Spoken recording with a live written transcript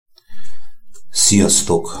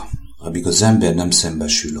Sziasztok! Amíg az ember nem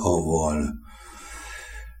szembesül avval,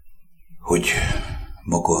 hogy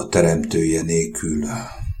maga a teremtője nélkül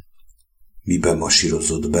mibe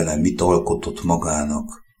masírozott bele, mit alkotott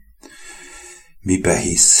magának, mibe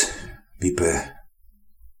hisz, mibe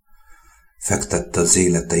fektette az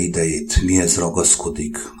élete idejét, mihez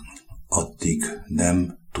ragaszkodik, addig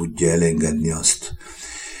nem tudja elengedni azt.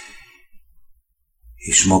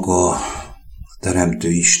 És maga a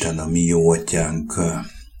Teremtő Isten, a mi jó atyánk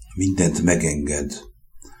mindent megenged,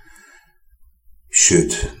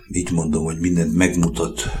 sőt, így mondom, hogy mindent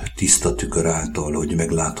megmutat tiszta tükör által, hogy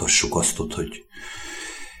megláthassuk azt, hogy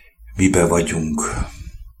mibe vagyunk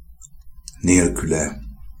nélküle,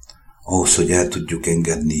 ahhoz, hogy el tudjuk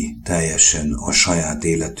engedni teljesen a saját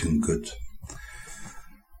életünket,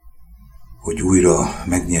 hogy újra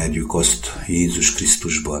megnyerjük azt Jézus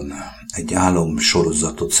Krisztusban. Egy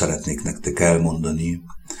álomsorozatot szeretnék nektek elmondani.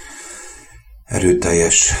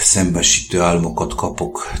 Erőteljes, szembesítő álmokat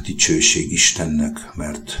kapok, dicsőség Istennek,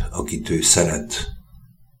 mert akit ő szeret,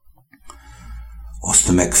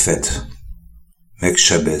 azt megfed,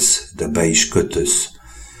 megsebez, de be is kötöz.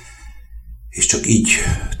 És csak így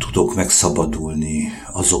tudok megszabadulni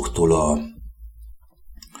azoktól a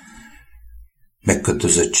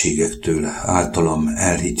megkötözöttségektől, általam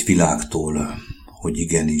elhitt világtól, hogy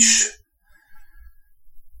igenis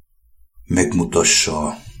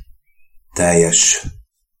megmutassa teljes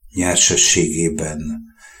nyersességében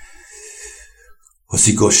az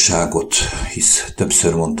igazságot, hisz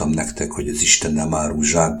többször mondtam nektek, hogy az Isten nem árul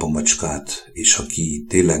zsákba macskát, és aki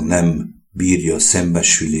tényleg nem bírja a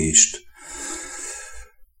szembesülést,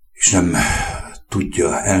 és nem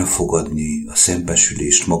tudja elfogadni a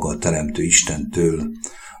szembesülést maga a Teremtő Istentől,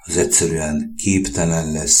 az egyszerűen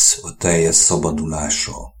képtelen lesz a teljes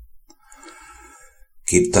szabadulásra.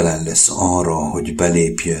 Képtelen lesz arra, hogy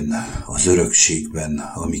belépjen az örökségben,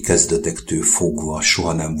 ami kezdetektől fogva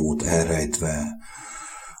soha nem volt elrejtve,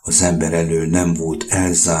 az ember elől nem volt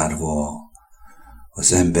elzárva,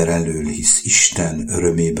 az ember elől, hisz Isten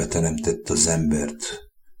örömébe teremtette az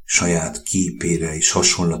embert, saját képére és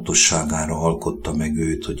hasonlatosságára alkotta meg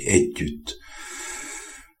őt, hogy együtt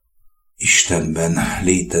Istenben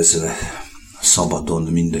létezve szabadon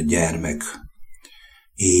minden gyermek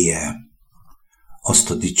élje azt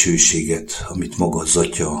a dicsőséget, amit maga az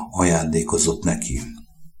Atya ajándékozott neki.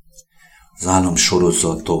 Az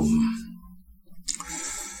álomsorozatom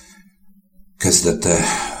kezdete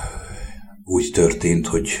úgy történt,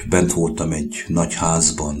 hogy bent voltam egy nagy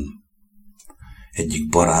házban, egyik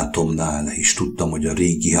barátomnál, és tudtam, hogy a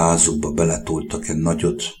régi házukba beletoltak egy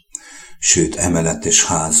nagyot, sőt emeletes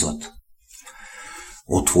házat.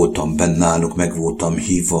 Ott voltam bent náluk, meg voltam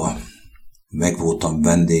hívva, meg voltam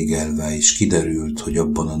vendégelve, és kiderült, hogy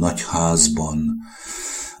abban a nagy házban,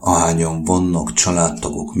 ahányan vannak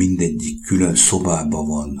családtagok, mindegyik külön szobában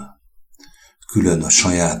van, külön a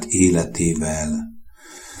saját életével.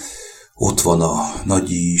 Ott van a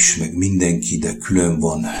nagyi is, meg mindenki, de külön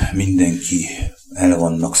van, mindenki el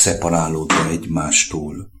vannak szeparálódva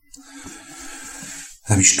egymástól.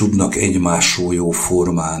 Nem is tudnak egymásról jó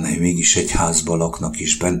formán, mégis egy házban laknak,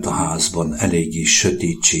 és bent a házban eléggé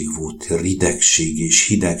sötétség volt, ridegség és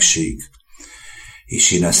hidegség.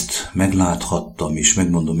 És én ezt megláthattam, és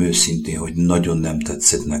megmondom őszintén, hogy nagyon nem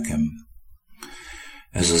tetszett nekem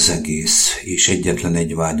ez az egész, és egyetlen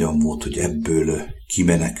egy vágyam volt, hogy ebből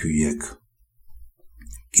kimeneküljek,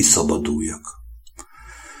 kiszabaduljak.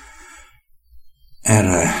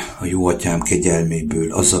 Erre a jó atyám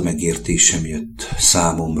kegyelméből az a megértésem jött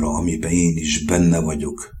számomra, amiben én is benne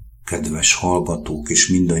vagyok, kedves hallgatók, és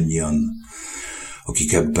mindannyian,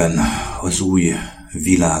 akik ebben az új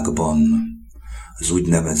világban, az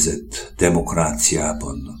úgynevezett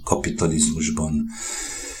demokráciában, kapitalizmusban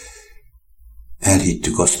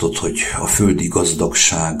elhittük azt, hogy a földi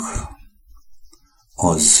gazdagság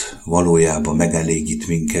az valójában megelégít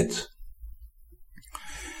minket,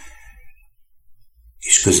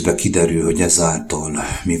 és közben kiderül, hogy ezáltal,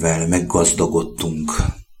 mivel meggazdagodtunk,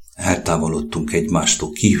 eltávolodtunk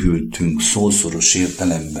egymástól, kihűltünk, szószoros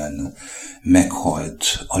értelemben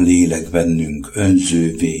meghalt a lélek bennünk,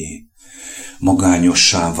 önzővé,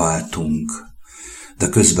 magányossá váltunk, de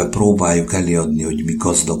közben próbáljuk eléadni, hogy mi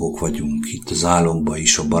gazdagok vagyunk. Itt az álomban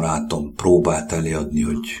is a barátom próbált eléadni,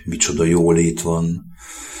 hogy micsoda jólét van,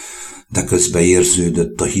 de közben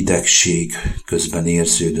érződött a hidegség, közben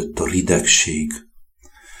érződött a ridegség.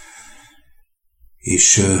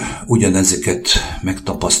 És ugyanezeket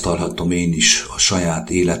megtapasztalhatom én is a saját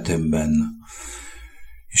életemben,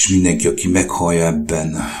 és mindenki, aki meghallja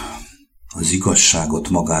ebben, az igazságot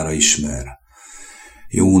magára ismer.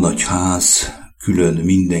 Jó nagy ház, külön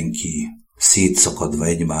mindenki szétszakadva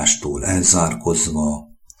egymástól, elzárkozva,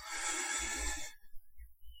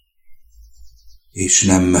 és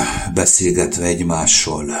nem beszélgetve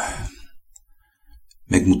egymással.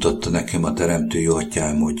 Megmutatta nekem a Teremtő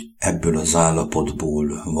Atyám, hogy ebből az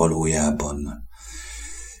állapotból valójában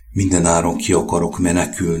mindenáron ki akarok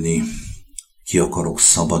menekülni, ki akarok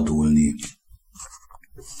szabadulni.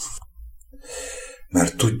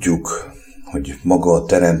 Mert tudjuk, hogy maga a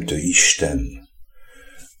Teremtő Isten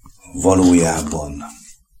valójában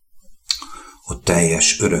a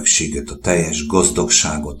teljes örökséget, a teljes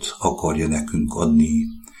gazdagságot akarja nekünk adni.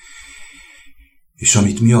 És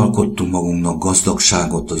amit mi alkottunk magunknak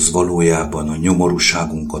gazdagságot, az valójában a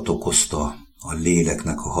nyomorúságunkat okozta, a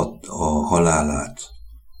léleknek a halálát.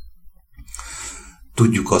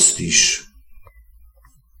 Tudjuk azt is,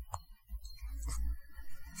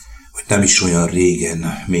 hogy nem is olyan régen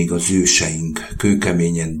még az őseink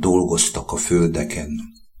kőkeményen dolgoztak a földeken,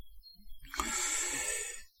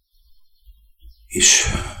 és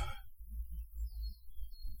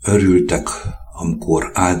örültek,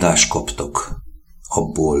 amikor áldást kaptak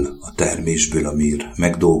abból a termésből, amire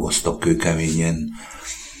megdolgoztak kőkeményen,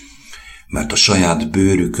 mert a saját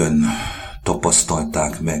bőrükön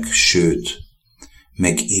tapasztalták meg, sőt,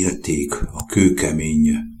 megélték a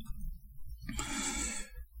kőkemény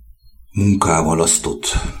munkával azt,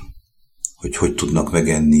 hogy tudnak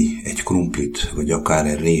megenni egy krumplit, vagy akár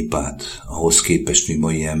egy répát, ahhoz képest mi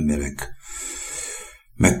mai emberek,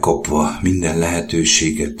 megkapva minden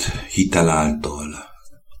lehetőséget hitel által,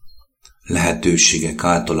 lehetőségek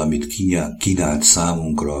által, amit kínált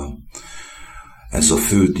számunkra, ez a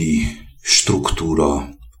földi struktúra,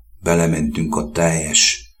 belementünk a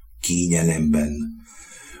teljes kényelemben,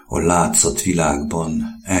 a látszatvilágban,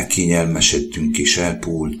 elkényelmesedtünk és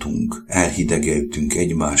elpóultunk, elhidegeltünk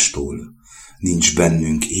egymástól, nincs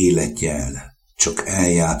bennünk életjel, csak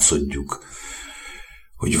eljátszodjuk,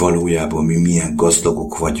 hogy valójában mi milyen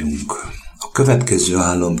gazdagok vagyunk. A következő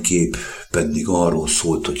álomkép pedig arról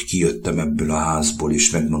szólt, hogy kijöttem ebből a házból, és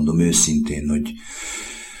megmondom őszintén, hogy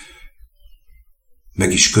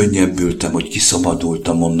meg is könnyebbültem, hogy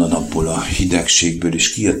kiszabadultam onnan abból a hidegségből,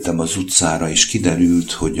 és kijöttem az utcára, és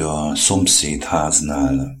kiderült, hogy a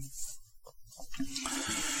szomszédháznál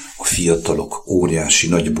a fiatalok óriási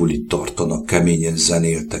nagy bulit tartanak, keményen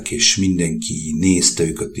zenéltek, és mindenki nézte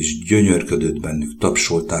őket, és gyönyörködött bennük,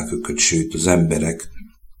 tapsolták őket, sőt az emberek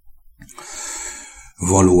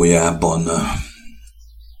valójában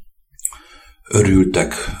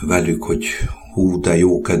örültek velük, hogy hú, de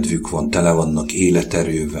jó kedvük van, tele vannak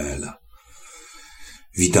életerővel,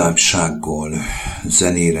 vidámsággal,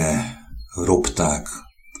 zenére ropták,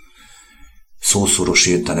 szószoros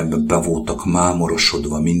értelemben be voltak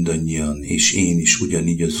mámorosodva mindannyian, és én is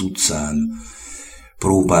ugyanígy az utcán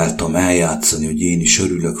próbáltam eljátszani, hogy én is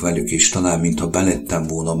örülök velük, és talán mintha belettem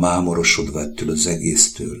volna mámorosodva ettől az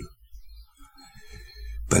egésztől.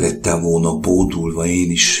 Belettem volna bódulva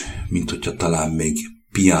én is, mint hogyha talán még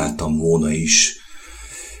piáltam volna is,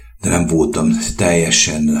 de nem voltam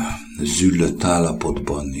teljesen züllött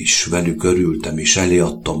állapotban, és velük örültem, és elé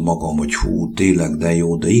adtam magam, hogy hú, tényleg de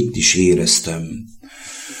jó, de itt is éreztem,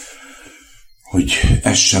 hogy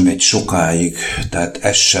ez sem egy sokáig, tehát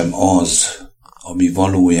ez sem az, ami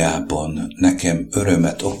valójában nekem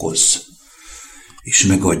örömet okoz, és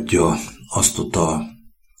megadja azt a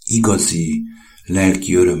igazi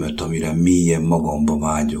lelki örömöt, amire mélyen magamba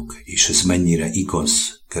vágyok, és ez mennyire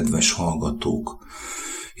igaz, kedves hallgatók,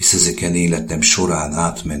 hisz ezeken életem során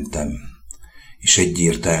átmentem, és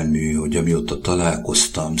egyértelmű, hogy amióta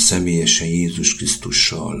találkoztam személyesen Jézus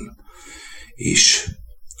Krisztussal, és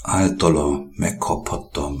általa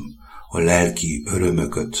megkaphattam a lelki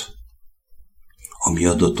örömöket, ami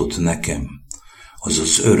adatott nekem, az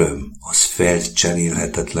az öröm, az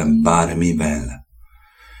felcserélhetetlen bármivel,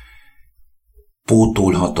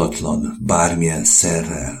 pótolhatatlan bármilyen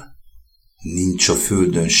szerrel. Nincs a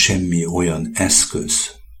földön semmi olyan eszköz,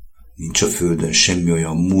 nincs a földön semmi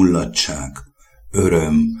olyan mulladtság,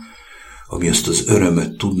 öröm, ami azt az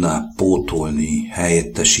örömöt tudná pótolni,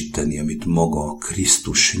 helyettesíteni, amit maga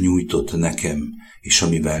Krisztus nyújtott nekem, és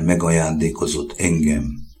amivel megajándékozott engem.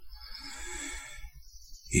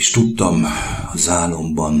 És tudtam az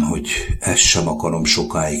álomban, hogy ezt sem akarom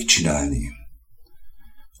sokáig csinálni.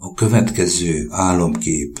 A következő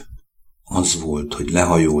álomkép az volt, hogy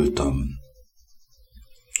lehajoltam,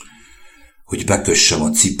 hogy bekössem a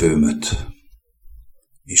cipőmöt,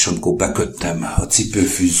 és amikor beköttem a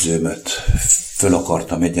cipőfűzőmöt, föl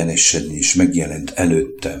akartam egyenesedni, és megjelent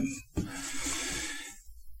előttem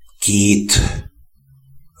 2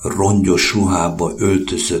 rongyos ruhába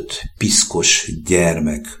öltözött, piszkos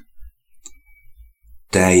gyermek,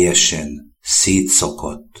 teljesen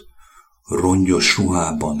szétszakadt, rongyos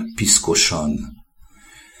ruhában, piszkosan,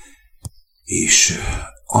 és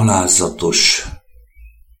alázatos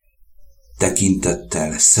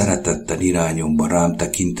tekintettel, szeretettel irányomba rám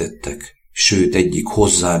tekintettek, sőt, egyik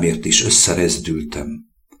hozzám ért is összerezdültem.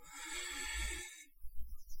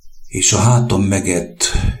 És a hátam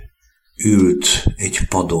megett ült egy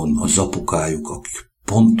padon az apukájuk, aki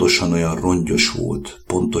pontosan olyan rongyos volt,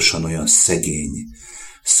 pontosan olyan szegény,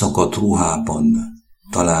 szakadt ruhában,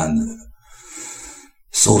 talán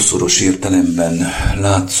szószoros értelemben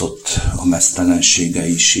látszott a meztelensége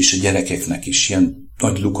is, és a gyerekeknek is ilyen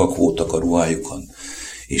nagy lukak voltak a ruhájukon,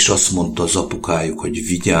 és azt mondta az apukájuk, hogy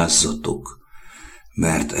vigyázzatok,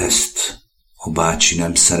 mert ezt a bácsi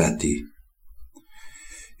nem szereti.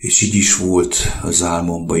 És így is volt az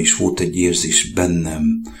álmomban is, volt egy érzés bennem,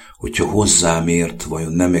 hogyha hozzám ért,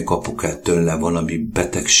 vajon nem kapok el tőle valami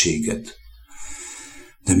betegséget.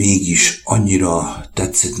 De mégis annyira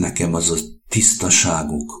tetszett nekem az a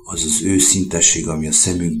tisztaságuk, az az őszintesség, ami a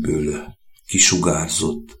szemükből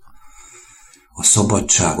kisugárzott, a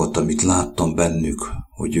szabadságot, amit láttam bennük,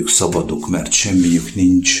 hogy ők szabadok, mert semmiük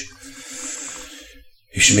nincs,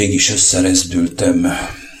 és mégis összerezdültem,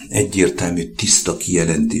 egyértelmű, tiszta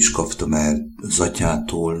kijelentést kaptam el az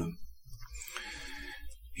atyától,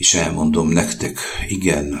 és elmondom nektek,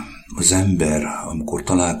 igen, az ember, amikor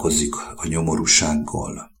találkozik a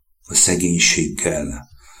nyomorúsággal, a szegénységgel,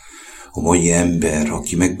 a mai ember,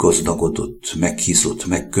 aki meggazdagodott, meghízott,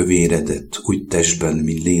 megkövéredett, úgy testben,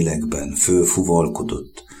 mint lélekben,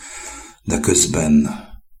 fölfuvalkodott, de közben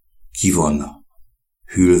ki van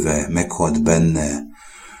hűlve, meghalt benne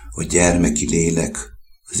a gyermeki lélek,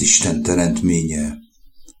 az Isten teremtménye,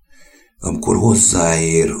 amikor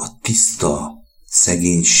hozzáér a tiszta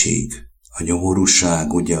szegénység, a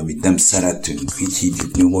nyomorúság, ugye, amit nem szeretünk, így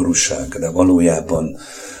hívjuk nyomorúság, de valójában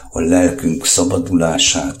a lelkünk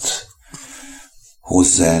szabadulását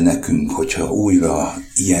hozza el nekünk, hogyha újra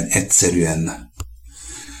ilyen egyszerűen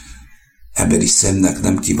emberi szemnek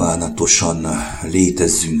nem kívánatosan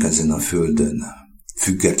létezzünk ezen a földön,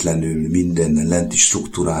 függetlenül minden lenti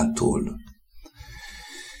struktúrától,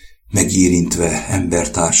 megérintve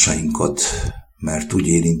embertársainkat, mert úgy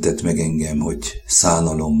érintett meg engem, hogy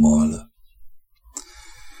szánalommal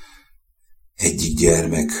egyik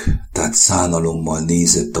gyermek, tehát szánalommal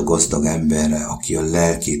nézett a gazdag emberre, aki a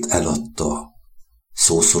lelkét eladta,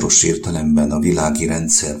 szószoros értelemben a világi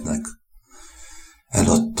rendszernek,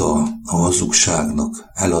 eladta a hazugságnak,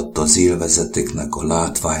 eladta az élvezeteknek, a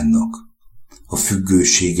látványnak, a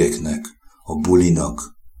függőségeknek, a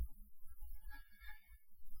bulinak.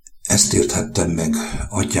 Ezt érthettem meg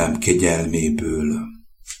atyám kegyelméből,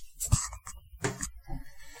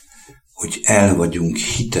 hogy el vagyunk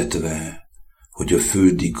hitetve, hogy a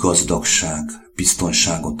földi gazdagság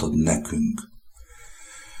biztonságot ad nekünk,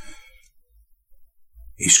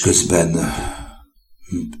 és közben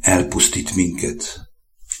elpusztít minket,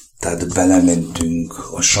 tehát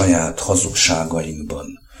belementünk a saját hazugságainkban,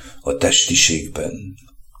 a testiségben.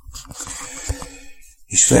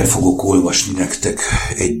 És fel fogok olvasni nektek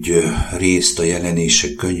egy részt a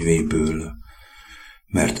Jelenések könyvéből,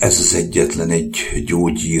 mert ez az egyetlen egy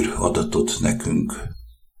gyógyír adatot nekünk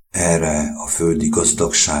erre a földi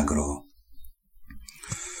gazdagságra,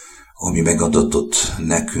 ami megadatott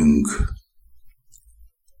nekünk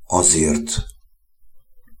azért,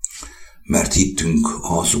 mert hittünk a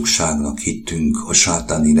hazugságnak, hittünk a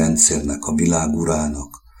sátáni rendszernek, a világ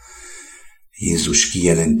urának. Jézus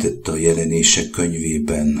kijelentette a Jelenések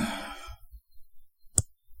könyvében,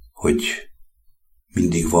 hogy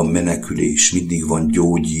mindig van menekülés, mindig van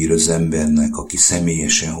gyógyír az embernek, aki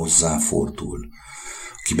személyesen hozzáfordul,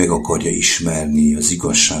 aki meg akarja ismerni az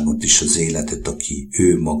igazságot és az életet, aki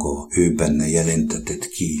ő maga, ő benne jelentetett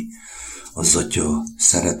ki az Atya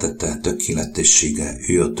szeretete, tökéletessége,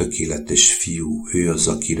 ő a tökéletes fiú, ő az,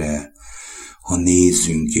 akire, ha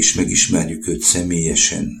nézünk és megismerjük őt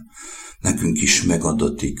személyesen, nekünk is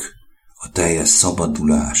megadatik a teljes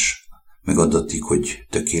szabadulás, megadatik, hogy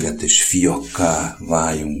tökéletes fiakká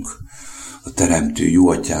váljunk a Teremtő jó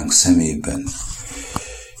atyánk szemében.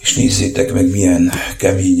 És nézzétek meg, milyen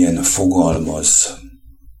keményen fogalmaz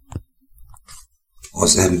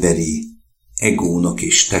az emberi egónak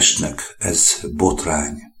és testnek ez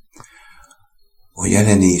botrány. A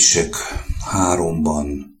Jelenések 3-ban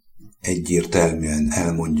egyértelműen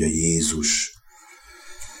elmondja Jézus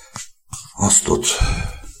azt ott,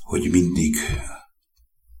 hogy mindig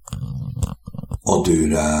ad ő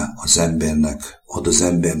rá az embernek, ad az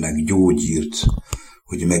embernek gyógyírt,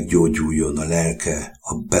 hogy meggyógyuljon a lelke,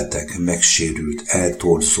 a beteg, megsérült,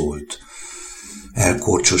 eltorzolt,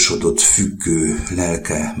 elkorcsosodott, függő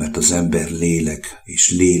lelke, mert az ember lélek,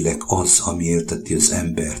 és lélek az, ami élteti az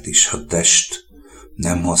embert, és a test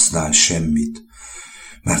nem használ semmit,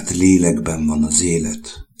 mert lélekben van az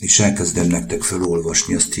élet. És elkezdem nektek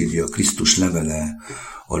felolvasni, azt írja a Krisztus levele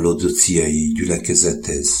a laodicei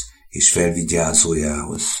gyülekezethez és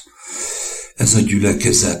felvigyázójához. Ez a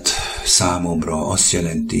gyülekezet számomra azt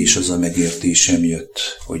jelenti, és az a megértésem jött,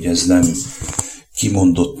 hogy ez nem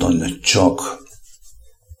kimondottan csak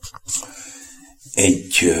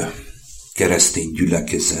egy keresztény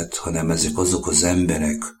gyülekezet, hanem ezek azok az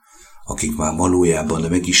emberek, akik már valójában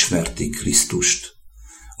megismerték Krisztust,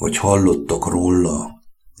 vagy hallottak róla,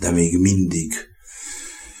 de még mindig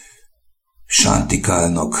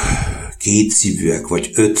sántikálnak, kétszívűek,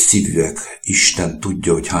 vagy ötszívűek. Isten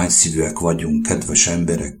tudja, hogy hány szívűek vagyunk, kedves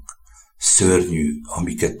emberek. Szörnyű,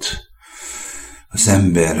 amiket az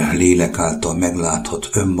ember lélek által megláthat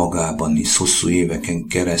önmagában is hosszú éveken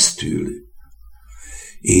keresztül.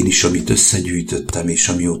 Én is, amit összegyűjtöttem, és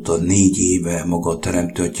amióta 4 éve maga a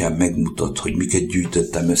Teremtő Atyám megmutat, hogy miket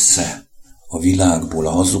gyűjtöttem össze a világból,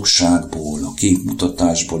 a hazugságból, a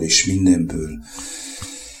képmutatásból és mindenből.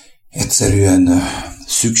 Egyszerűen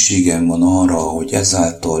szükségem van arra, hogy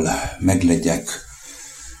ezáltal meglegyek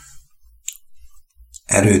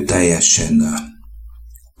erőteljesen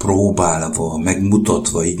próbálva,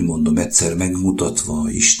 megmutatva, így mondom, egyszer megmutatva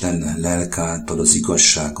Isten lelke által az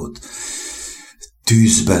igazságot,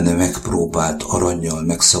 tűzben megpróbált arannyal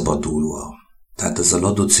megszabadulva. Tehát ez a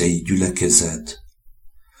laodicei gyülekezet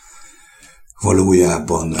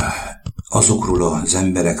valójában azokról az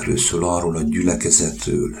emberekről szól, arról a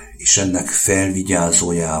gyülekezetről, és ennek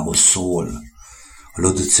felvigyázójához szól. A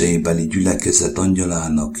laodiceibeli gyülekezet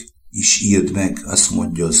angyalának is írd meg, azt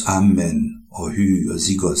mondja, az Amen, a hű, az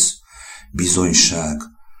igaz, bizonyság,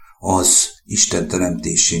 az Isten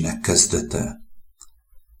teremtésének kezdete.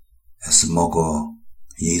 Ez maga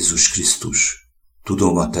Jézus Krisztus.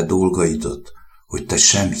 Tudom a te dolgaidat, hogy te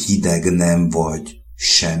sem hideg nem vagy,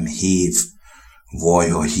 sem hév, vagy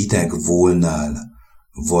ha hideg volnál,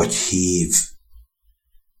 vagy hév.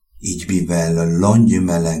 Így mivel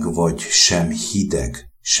langymeleg vagy, sem hideg,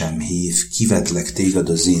 sem hév, kivetlek téged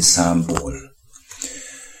az én számból.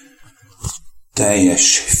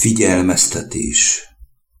 Teljes figyelmeztetés,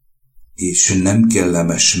 és nem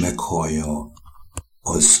kellemes meghallja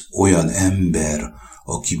az olyan ember,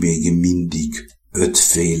 aki még mindig 5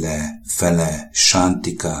 fele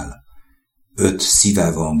sántikál, 5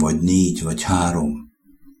 szíve van, vagy 4, vagy 3.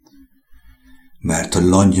 Mert a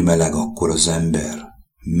langymeleg akkor az ember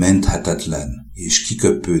menthetetlen, és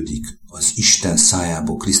kiköpődik az Isten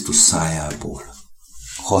szájából, Krisztus szájából.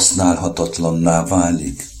 Használhatatlanná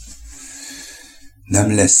válik.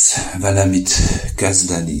 Nem lesz vele mit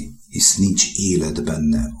kezdeni, hisz nincs élet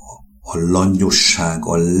benne. A langyosság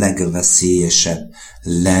a legveszélyesebb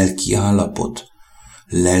lelki állapot,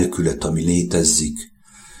 lelkület, ami létezik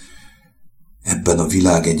ebben a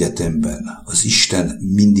világegyetemben. Az Isten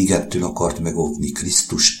mindig ettől akart megóvni.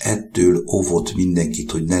 Krisztus ettől óvott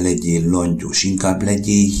mindenkit, hogy ne legyél langyos, inkább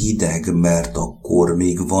legyél hideg, mert akkor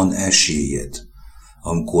még van esélyed,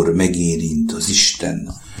 amikor megérint az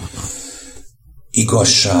Isten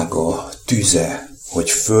igazsága, tüze, hogy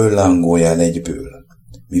föllángoljál egyből.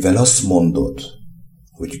 Mivel azt mondod,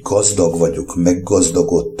 hogy gazdag vagyok,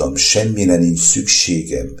 meggazdagodtam, semmire nincs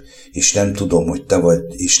szükségem, és nem tudom, hogy te vagy,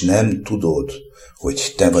 és nem tudod,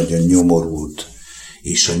 hogy te vagy a nyomorult,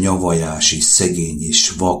 és a nyavajás, és szegény, és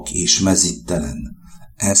vak, és mezittelen.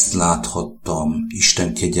 Ezt láthattam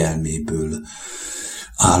Isten kegyelméből,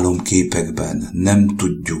 álomképekben. Nem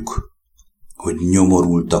tudjuk, hogy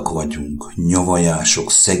nyomorultak vagyunk,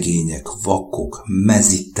 nyavajások, szegények, vakok,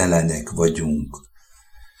 mezittelenek vagyunk.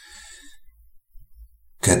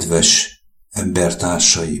 Kedves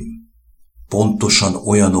embertársaim, pontosan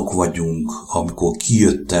olyanok vagyunk, amikor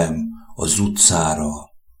kijöttem az utcára.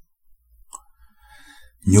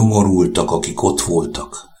 Nyomorultak, akik ott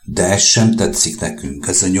voltak, de ez sem tetszik nekünk,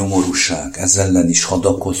 ez a nyomorúság, ez ellen is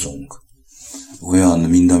hadakozunk. Olyan,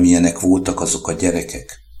 mint amilyenek voltak azok a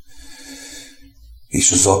gyerekek.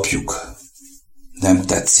 És az apjuk.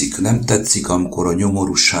 Nem tetszik, amikor a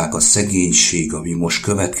nyomorúság, a szegénység, ami most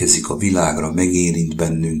következik a világra, megérint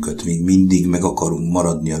bennünket, még mindig meg akarunk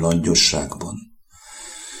maradni a langyosságban,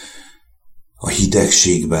 a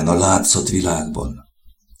hidegségben, a látszatvilágban.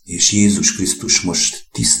 És Jézus Krisztus most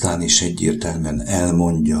tisztán és egyértelműen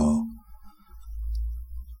elmondja,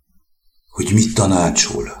 hogy mit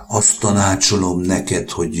tanácsol. Azt tanácsolom neked,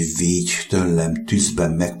 hogy védj tőlem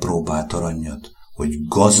tűzben megpróbált aranyat, hogy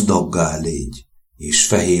gazdaggá légy, és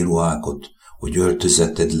fehér ruhákat, hogy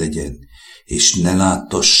öltözeted legyen, és ne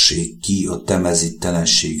láttassék ki a te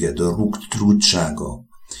mezítelenséged, a rúgtsága,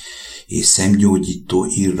 és szemgyógyító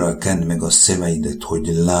írral kend meg a szemeidet, hogy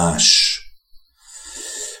láss.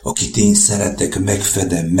 Akit én szeretek,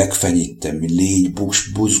 megfedem, megfenyítem, légy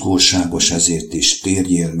buzgóságos ezért, és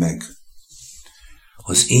térjél meg.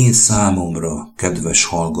 Az én számomra, kedves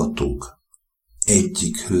hallgatók,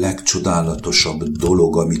 egyik legcsodálatosabb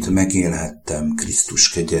dolog, amit megélhettem Krisztus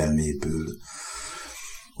kegyelméből,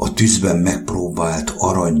 a tűzben megpróbált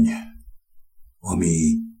arany,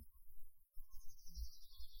 ami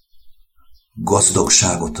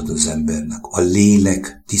gazdagságot ad az embernek, a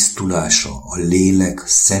lélek tisztulása, a lélek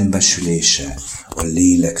szembesülése, a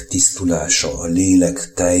lélek tisztulása, a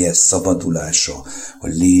lélek teljes szabadulása, a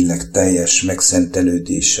lélek teljes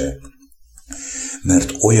megszentelődése,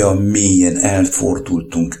 mert olyan mélyen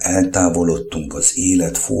elfordultunk, eltávolodtunk az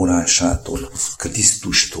élet forrásától,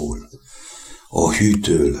 Krisztustól, a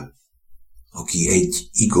hűtől, aki egy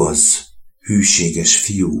igaz, hűséges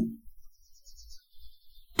fiú,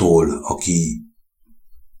 aki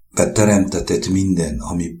beteremtetett minden,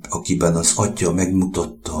 akiben az Atya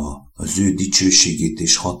megmutatta az ő dicsőségét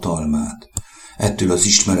és hatalmát. Ettől az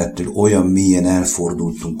ismerettől olyan mélyen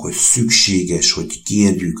elfordultunk, hogy szükséges, hogy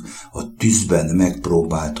kérjük a tűzben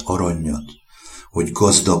megpróbált aranyat, hogy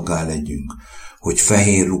gazdaggá legyünk, hogy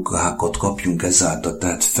fehér ruhákat kapjunk ezáltal,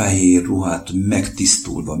 tehát fehér ruhát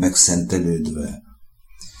megtisztulva, megszentelődve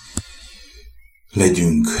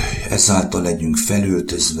legyünk, ezáltal legyünk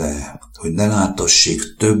felöltözve, hogy ne láttassék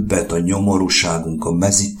többet a nyomorúságunk, a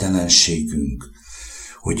mezítelenségünk,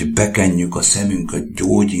 hogy bekenjük a szemünket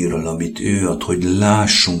gyógyírral, amit ő ad, hogy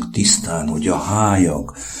lássunk tisztán, hogy a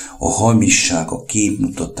hályag, a hamisság, a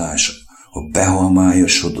képmutatás, a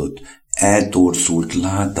behalmályosodott, eltorzult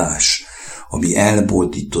látás, ami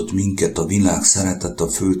elboldított minket, a világ szeretet, a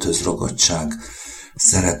földhöz ragadtság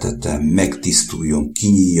szeretete megtisztuljon,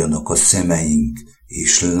 kinyíljanak a szemeink,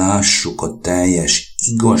 és lássuk a teljes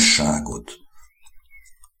igazságot.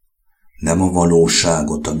 Nem a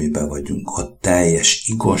valóságot, amiben vagyunk, a teljes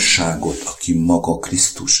igazságot, aki maga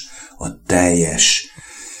Krisztus, a teljes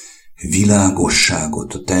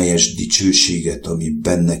világosságot, a teljes dicsőséget, ami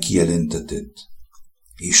benne kijelentetett.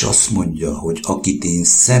 És azt mondja, hogy akit én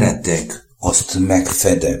szeretek, azt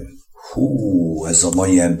megfedem. Ez a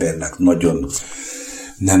mai embernek nagyon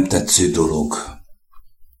nem tetsző dolog.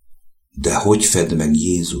 De hogy fed meg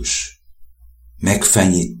Jézus?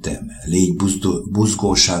 Megfenyítem, légy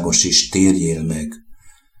buzgóságos és térjél meg.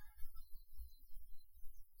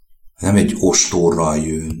 Nem egy ostorral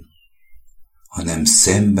jön, hanem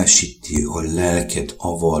szembesíti a lelked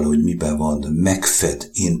avval, hogy miben van, megfed.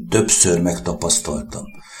 Én többször megtapasztaltam.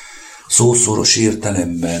 Szószoros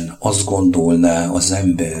értelemben azt gondolná az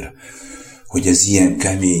ember, hogy ez ilyen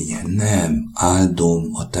kemény. Nem, áldom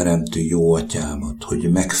a teremtő jó atyámat,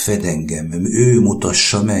 hogy megfed engem. Ő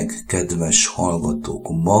mutassa meg, kedves hallgatók,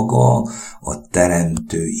 maga a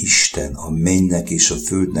teremtő Isten, a mennynek és a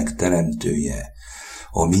földnek teremtője.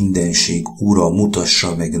 A mindenség ura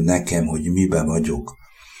mutassa meg nekem, hogy miben vagyok.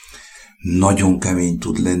 Nagyon kemény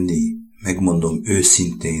tud lenni, megmondom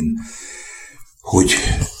őszintén, hogy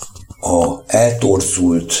a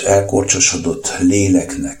eltorzult, elkorcsosodott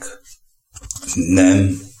léleknek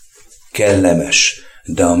nem kellemes,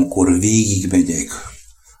 de amikor végigmegyek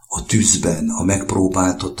a tűzben, a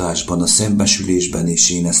megpróbáltatásban, a szembesülésben, és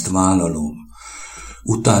én ezt vállalom,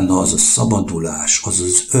 utána az a szabadulás, az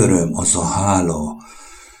az öröm, az a hála,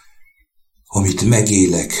 amit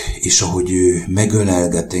megélek, és ahogy ő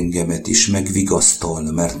megölelget engemet és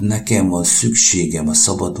megvigasztal, mert nekem van szükségem a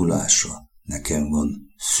szabadulásra, nekem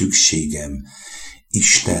van szükségem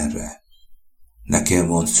Istenre, nekem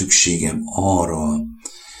van szükségem arra,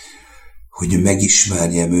 hogy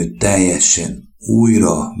megismerjem őt teljesen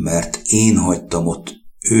újra, mert én hagytam ott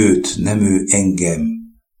őt, nem ő engem,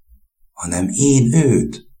 hanem én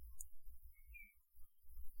őt.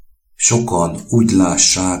 Sokan úgy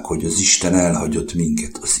lássák, hogy az Isten elhagyott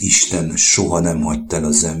minket. Az Isten soha nem hagyta el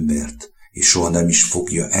az embert, és soha nem is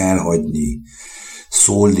fogja elhagyni.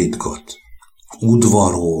 Szólítgat,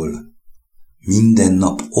 udvarol, minden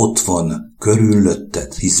nap ott van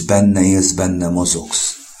körülötted, hisz benne élsz, benne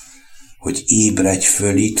mozogsz. Hogy ébredj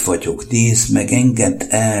föl, itt vagyok, nézd meg, engedd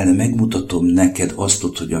el, megmutatom neked azt,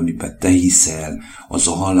 hogy amiben te hiszel, az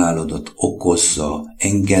a halálodat okozza,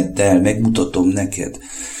 engedd el, megmutatom neked,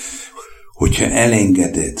 hogyha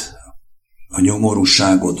elengeded a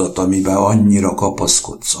nyomorúságodat, amiben annyira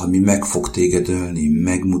kapaszkodsz, ami meg fog téged ölni,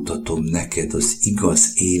 megmutatom neked az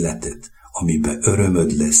igaz életet, amiben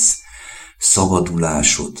örömöd lesz,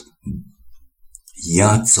 szabadulásod,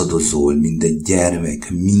 játszadozol, mint egy gyermek,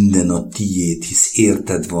 minden a tiéd, hisz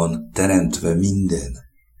érted van teremtve minden.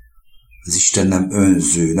 Az Isten nem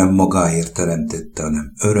önző, nem magáért teremtette,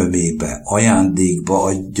 hanem örömébe, ajándékba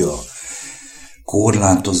adja,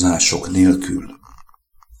 korlátozások nélkül.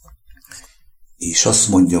 És azt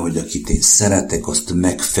mondja, hogy akit én szeretek, azt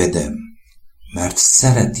megfedem, mert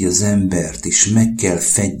szereti az embert, és meg kell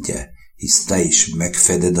fedje, hisz te is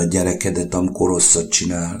megfeded a gyerekedet, amikor rosszat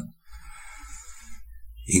csinál.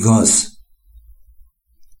 Igaz?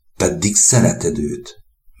 Pedig szereted őt,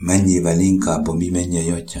 mennyivel inkább a mi mennyei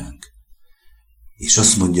atyánk. És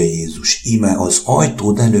azt mondja Jézus, íme az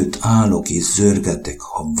ajtód előtt állok és zörgetek,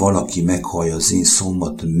 ha valaki meghallja az én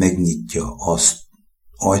szómat, megnyitja azt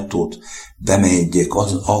ajtót, bemegyek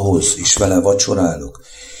ahhoz, és vele vacsorálok,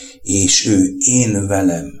 és ő én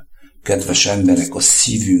velem, kedves emberek, a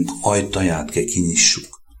szívünk ajtaját kell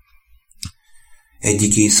kinyissuk.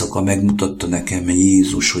 Egyik éjszaka megmutatta nekem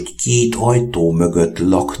Jézus, hogy 2 ajtó mögött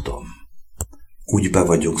laktam. Úgy be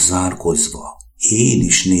vagyok zárkozva. Én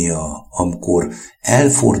is néha, amikor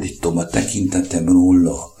elfordítom a tekintetem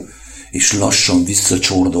róla, és lassan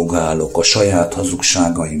visszacsordogálok a saját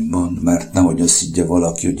hazugságaimban, mert nehogy azt higgye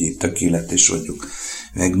valaki, hogy én tökéletes vagyok.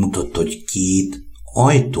 Megmutatta, hogy 2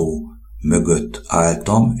 ajtó mögött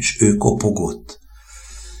álltam, és ő kopogott.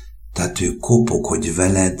 Tehát ő kopog, hogy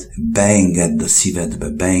veled beengedd a szívedbe,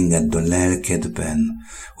 beengedd a lelkedben,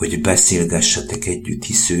 hogy beszélgessetek együtt,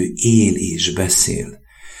 hisz ő él és beszél.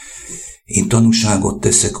 Én tanúságot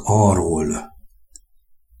teszek arról,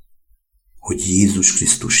 hogy Jézus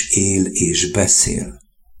Krisztus él és beszél.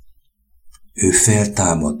 Ő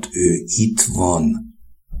feltámadt, ő itt van,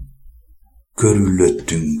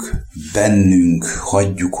 körülöttünk, bennünk,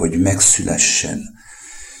 hagyjuk, hogy megszülessen,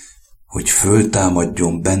 hogy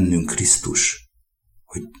föltámadjon bennünk Krisztus,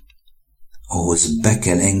 hogy ahhoz be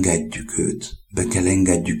kell engedjük őt, be kell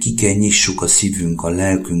engedjük, ki kell nyissuk a szívünk, a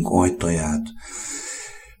lelkünk ajtaját,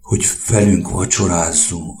 hogy velünk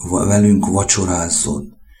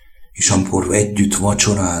vacsorázzon, és amikor együtt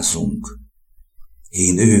vacsorázunk,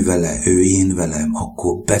 én ő vele, ő én velem,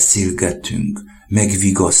 akkor beszélgetünk,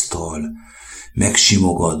 megvigasztal,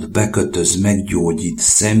 megsimogat, bekötöz, meggyógyít,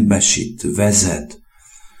 szembesít, vezet,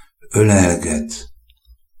 ölelget.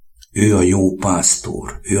 Ő a jó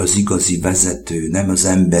pásztor, ő az igazi vezető, nem az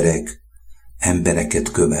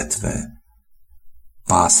embereket követve,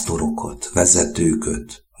 pásztorokat,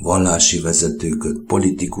 vezetőköt, vallási vezetőköt,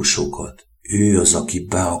 politikusokat. Ő az, aki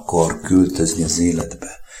be akar költözni az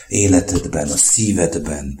életedben, a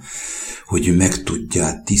szívedben, hogy meg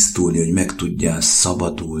tudjál tisztulni, hogy meg tudjál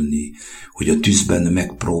szabadulni, hogy a tűzben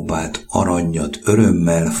megpróbált aranyat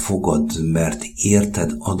örömmel fogad, mert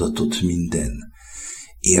érted adatot minden,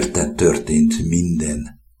 érted történt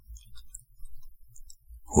minden,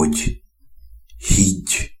 hogy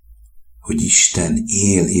higgy, hogy Isten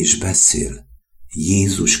él és beszél.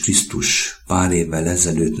 Jézus Krisztus pár évvel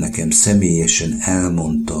ezelőtt nekem személyesen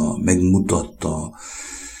elmondta, megmutatta,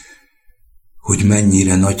 hogy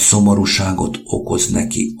mennyire nagy szomorúságot okoz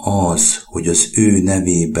neki az, hogy az ő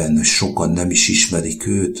nevében sokan nem is ismerik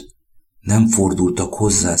őt, nem fordultak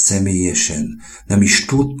hozzá személyesen, nem is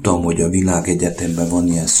tudtam, hogy a világegyetemben van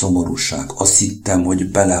ilyen szomorúság. Azt hittem, hogy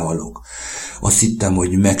belehalok, azt hittem,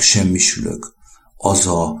 hogy megsemmisülök. Az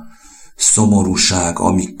a szomorúság,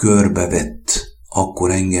 ami körbevett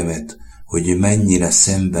akkor engemet, hogy mennyire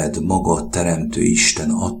szenved maga a teremtő Isten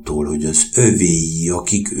attól, hogy az övéi,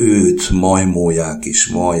 akik őt majmolják és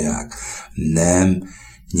vallják, nem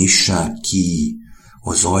nyissák ki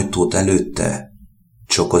az ajtót előtte,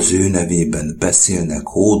 csak az ő nevében beszélnek,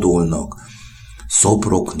 hódolnak,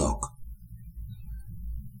 szobroknak,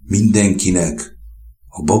 mindenkinek,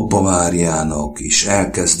 a Babba Máriának, és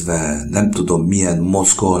elkezdve nem tudom milyen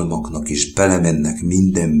mozgalmaknak is belemennek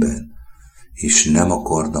mindenben, és nem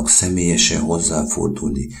akarnak személyesen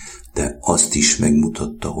hozzáfordulni, de azt is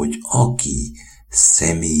megmutatta, hogy aki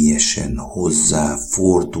személyesen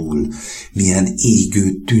hozzáfordul, milyen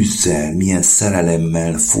égő tűzzel, milyen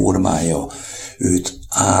szerelemmel formálja őt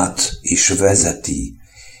át és vezeti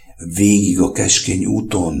végig a keskeny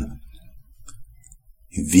úton,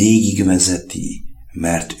 végigvezeti,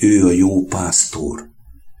 mert ő a jó pásztor,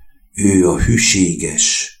 ő a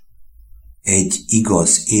hűséges, egy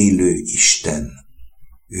igaz élő Isten.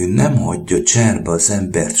 Ő nem hagyja cserbe az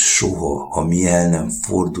embert soha, ha mi el nem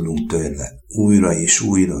fordulunk tőle, újra és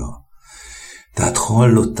újra. Tehát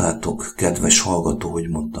hallottátok, kedves hallgató, hogy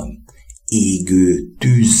mondtam, égő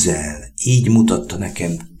tűzzel, így mutatta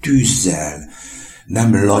nekem, tűzzel,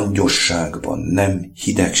 nem langyosságban, nem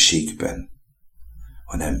hidegségben,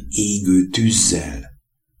 hanem égő tűzzel.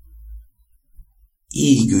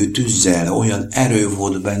 égő tűzzel, olyan erő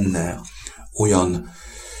volt benne, olyan,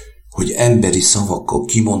 hogy emberi szavakkal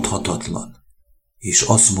kimondhatatlan. És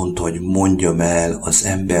azt mondta, hogy mondjam el az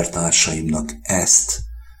embertársaimnak ezt,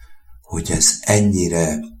 hogy ez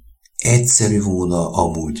ennyire egyszerű volna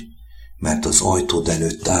amúgy, mert az ajtód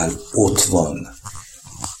előtt áll, ott van.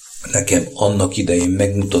 Nekem annak idején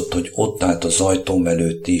megmutatta, hogy ott állt az ajtóm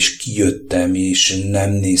előtt, és kijöttem, és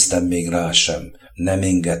nem néztem még rá sem. Nem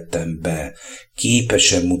engedtem be.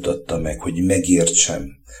 Képesen mutatta meg, hogy megértsem,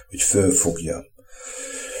 hogy fölfogjam.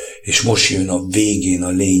 És most jön a végén a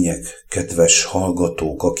lényeg, kedves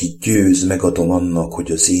hallgatók, aki győz, megadom annak,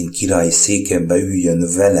 hogy az én királyi székembe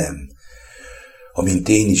üljön velem, amint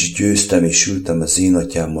én is győztem és ültem az én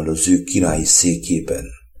atyámmal az ő királyi székében.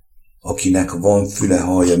 Akinek van füle,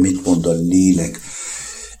 hallja, mit mond a lélek,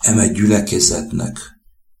 eme gyülekezetnek,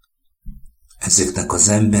 ezeknek az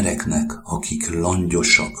embereknek, akik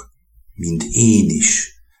langyosak, mint én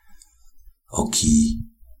is, aki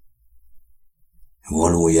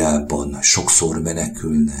valójában sokszor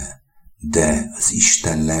menekülne, de az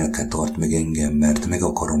Isten lelke tart meg engem, mert meg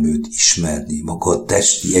akarom őt ismerni. Maga a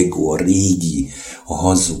testi ego, a régi, a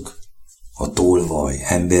hazug, a tolvaj,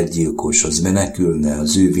 embergyilkos, az menekülne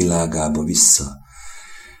az ő világába vissza.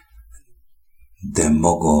 De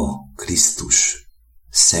maga Krisztus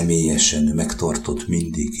személyesen megtartott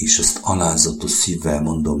mindig, és ezt alázatos szívvel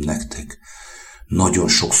mondom nektek. Nagyon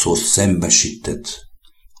sokszor szembesített,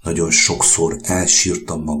 nagyon sokszor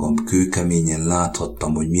elsírtam magam, kőkeményen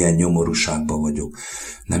láthattam, hogy milyen nyomorúságban vagyok.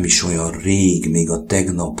 Nem is olyan rég, még a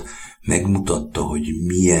tegnap megmutatta, hogy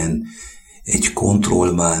milyen egy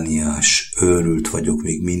kontrollmániás őrült vagyok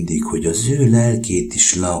még mindig, hogy az ő lelkét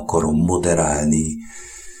is le akarom moderálni,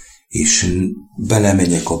 és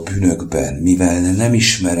belemegyek a bűnökben, mivel nem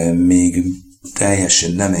ismerem még,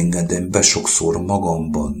 teljesen nem engedem be sokszor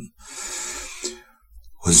magamban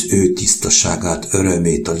az ő tisztaságát,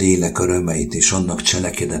 örömét, a lélek örömeit és annak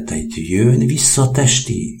cselekedeteit. Jön vissza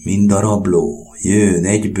testi, mind a rabló, jön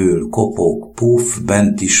egyből, kopog, puff,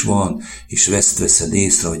 bent is van, és veszed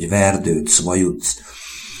észre, hogy verdődsz, vajudsz,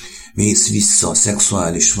 mész vissza a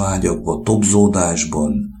szexuális vágyakba,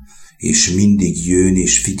 tobzódásban, és mindig jön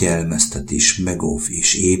és figyelmeztet, és megóv,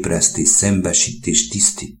 és ébreszt, és szembesít, és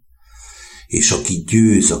tisztít. És aki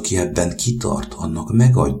győz, aki ebben kitart, annak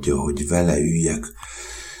megadja, hogy vele üljek,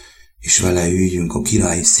 és vele üljünk a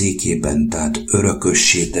királyi székében, tehát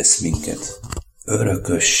örökössé tesz minket.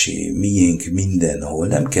 Örökössé, miénk mindenhol.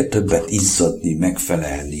 Nem kell többet izzadni,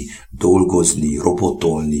 megfelelni, dolgozni,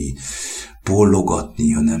 robotolni,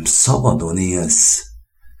 bollogatni, hanem szabadon élsz,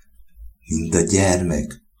 mint a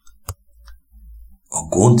gyermek a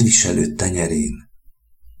gondviselő tenyerén.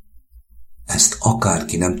 Ezt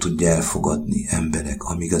akárki nem tudja elfogadni, emberek,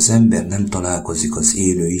 amíg az ember nem találkozik az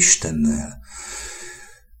élő Istennel,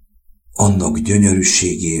 annak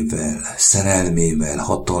gyönyörűségével, szerelmével,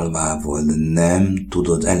 hatalmával nem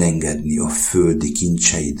tudod elengedni a földi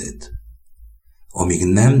kincseidet. Amíg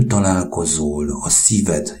nem találkozol a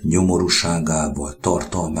szíved nyomorúságával,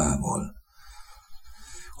 tartalmával,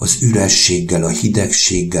 az ürességgel, a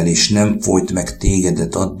hidegséggel, és nem folyt meg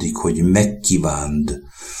tégedet addig, hogy megkívánd,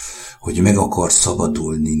 hogy meg akarsz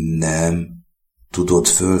szabadulni, nem tudod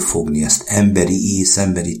fölfogni, ezt emberi ész,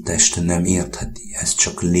 emberi test nem értheti, ez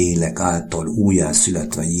csak lélek által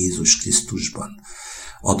újjászületve Jézus Krisztusban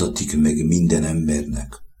adatik meg minden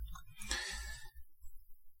embernek.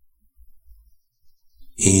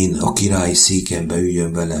 Én a királyi székembe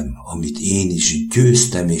üljön velem, amit én is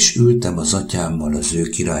győztem, és ültem az atyámmal az ő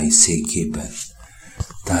királyi székében.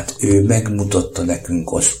 Tehát ő megmutatta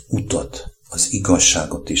nekünk az utat, az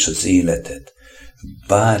igazságot és az életet.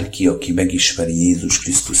 Bárki, aki megismeri Jézus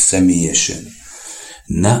Krisztus személyesen,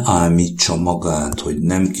 ne ámítsa magát, hogy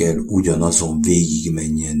nem kell ugyanazon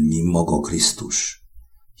végigmenjen, mint maga Krisztus.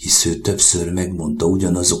 Hisz ő többször megmondta,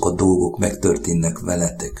 ugyanazok a dolgok megtörténnek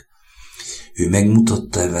veletek. Ő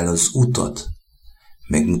megmutatta ezzel az utat,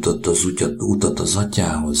 megmutatta az utat az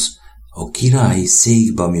atyához, a királyi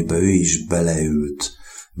székbe, amiben ő is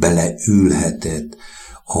beleülhetett,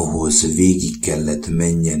 ahhoz végig kellett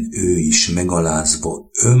menjen ő is megalázva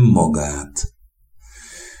önmagát,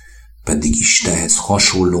 pedig Istenhez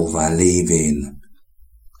hasonlóvá lévén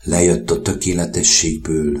lejött a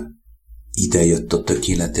tökéletességből, idejött a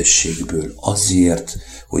tökéletességből azért,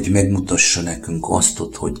 hogy megmutassa nekünk azt,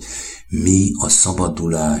 hogy mi a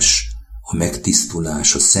szabadulás, a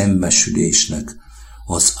megtisztulás, a szembesülésnek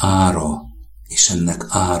az ára, és ennek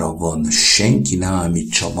ára van. Senki ne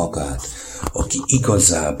ámítsa magát, aki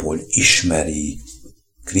igazából ismeri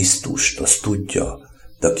Krisztust, azt tudja,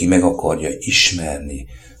 de aki meg akarja ismerni,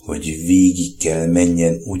 vagy végig kell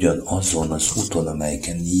menjen ugyanazon az úton,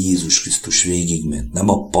 amelyeken Jézus Krisztus végigment. Nem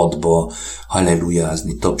a padba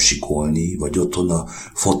hallelujázni, tapsikolni, vagy otthon a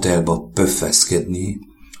fotelba pöffeszkedni,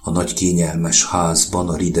 a nagy kényelmes házban,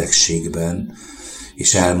 a ridegségben,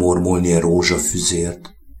 és elmormolni a rózsafüzért,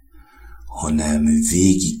 hanem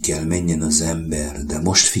végig kell menjen az ember. De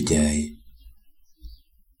most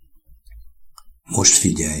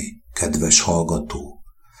figyelj, kedves hallgató,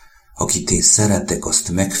 akit én szeretek,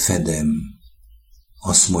 azt megfedem,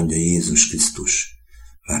 azt mondja Jézus Krisztus,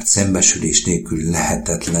 mert szembesülés nélkül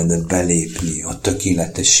lehetetlen belépni a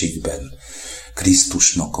tökéletességben,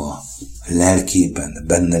 Krisztusnak a lelkében,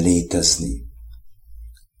 benne létezni.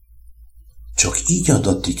 Csak így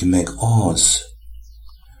adatik meg az,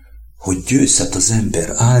 hogy győzhet az ember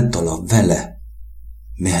általa vele,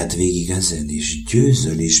 mehet végig ezen, és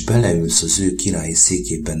győzöl, és beleülsz az ő királyi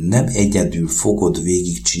székében. Nem egyedül fogod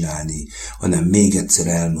végigcsinálni, hanem még egyszer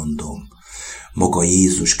elmondom, maga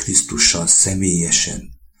Jézus Krisztussal személyesen,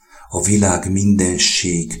 a világ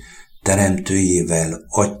mindenség teremtőjével,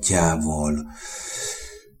 atyával,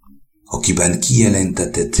 akiben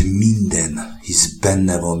kijelentetett minden, hisz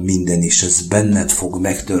benne van minden, és ez benned fog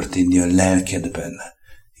megtörténni a lelkedben.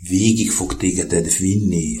 Végig fog téged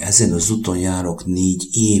vinni, ezen az úton járok 4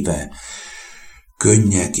 éve,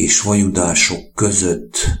 könnyek és vajudások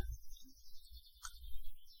között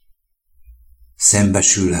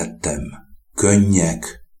szembesülhettem,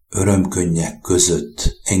 könnyek, örömkönnyek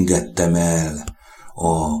között engedtem el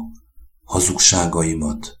a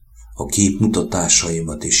hazugságaimat, a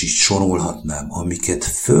képmutatásaimat, és így sorolhatnám, amiket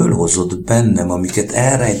fölhozott bennem, amiket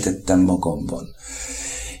elrejtettem magamban.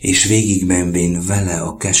 És végigmenvén vele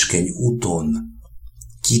a keskeny úton,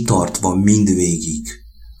 kitartva mindvégig,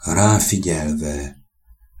 ráfigyelve,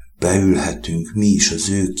 beülhetünk mi is az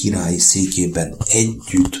ő királyi székében,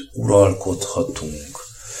 együtt uralkodhatunk.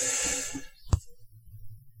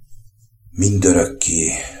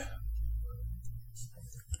 Mindörökké,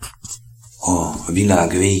 a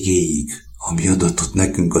világ végéig, ami adatott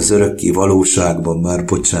nekünk az örökké valóságban, már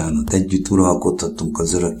bocsánat, együtt uralkodhatunk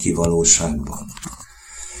az örökké valóságban.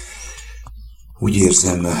 Úgy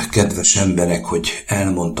érzem, kedves emberek, hogy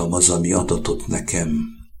elmondtam az, ami adatott nekem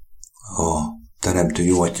a Teremtő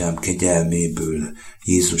Jóatyám kegyelméből,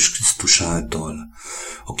 Jézus Krisztus által.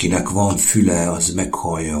 Akinek van füle, az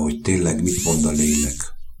meghallja, hogy tényleg mit mond a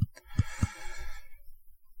lélek.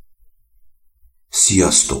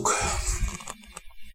 Sziasztok!